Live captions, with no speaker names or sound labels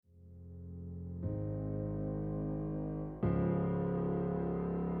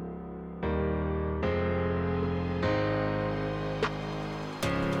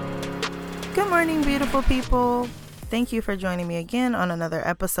morning, beautiful people. Thank you for joining me again on another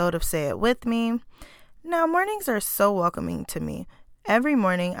episode of Say It With Me. Now, mornings are so welcoming to me. Every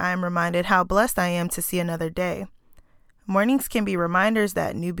morning, I am reminded how blessed I am to see another day. Mornings can be reminders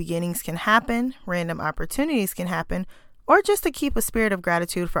that new beginnings can happen, random opportunities can happen, or just to keep a spirit of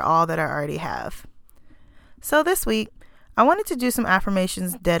gratitude for all that I already have. So this week, I wanted to do some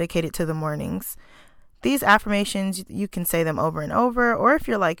affirmations dedicated to the mornings. These affirmations, you can say them over and over, or if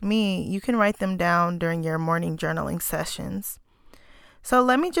you're like me, you can write them down during your morning journaling sessions. So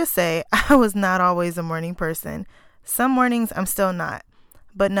let me just say, I was not always a morning person. Some mornings I'm still not,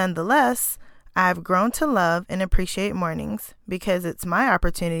 but nonetheless, I've grown to love and appreciate mornings because it's my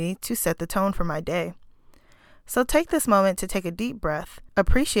opportunity to set the tone for my day. So take this moment to take a deep breath,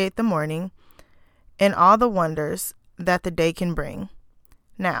 appreciate the morning, and all the wonders that the day can bring.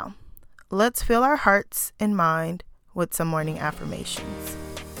 Now, let's fill our hearts and mind with some morning affirmations.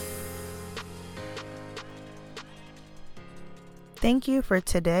 Thank you for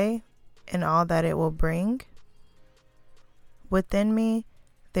today and all that it will bring. Within me,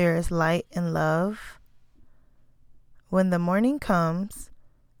 there is light and love. When the morning comes,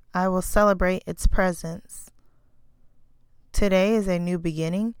 I will celebrate its presence. Today is a new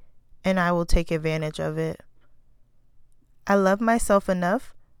beginning, and I will take advantage of it. I love myself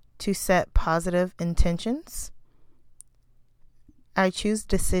enough to set positive intentions. I choose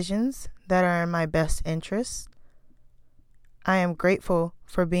decisions that are in my best interest. I am grateful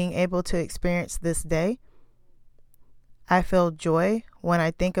for being able to experience this day. I feel joy when I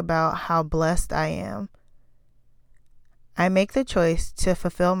think about how blessed I am. I make the choice to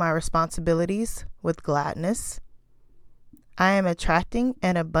fulfill my responsibilities with gladness. I am attracting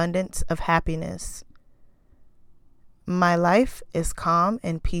an abundance of happiness. My life is calm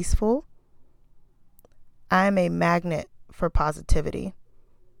and peaceful. I am a magnet for positivity.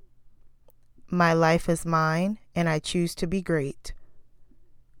 My life is mine, and I choose to be great.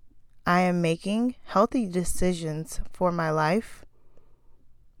 I am making healthy decisions for my life.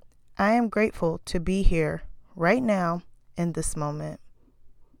 I am grateful to be here right now in this moment.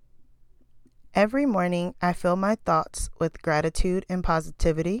 Every morning, I fill my thoughts with gratitude and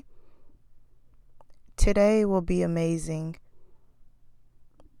positivity. Today will be amazing.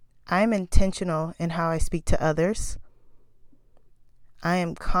 I am intentional in how I speak to others. I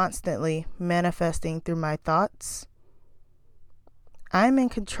am constantly manifesting through my thoughts. I am in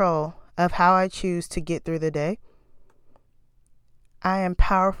control of how I choose to get through the day. I am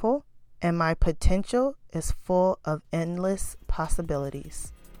powerful, and my potential is full of endless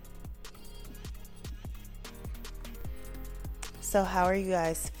possibilities. So how are you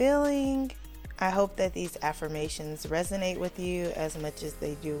guys feeling? I hope that these affirmations resonate with you as much as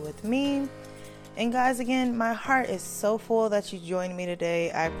they do with me. And guys, again, my heart is so full that you joined me today.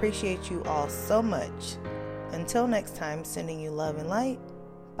 I appreciate you all so much. Until next time, sending you love and light.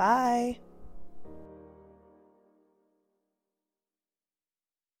 Bye.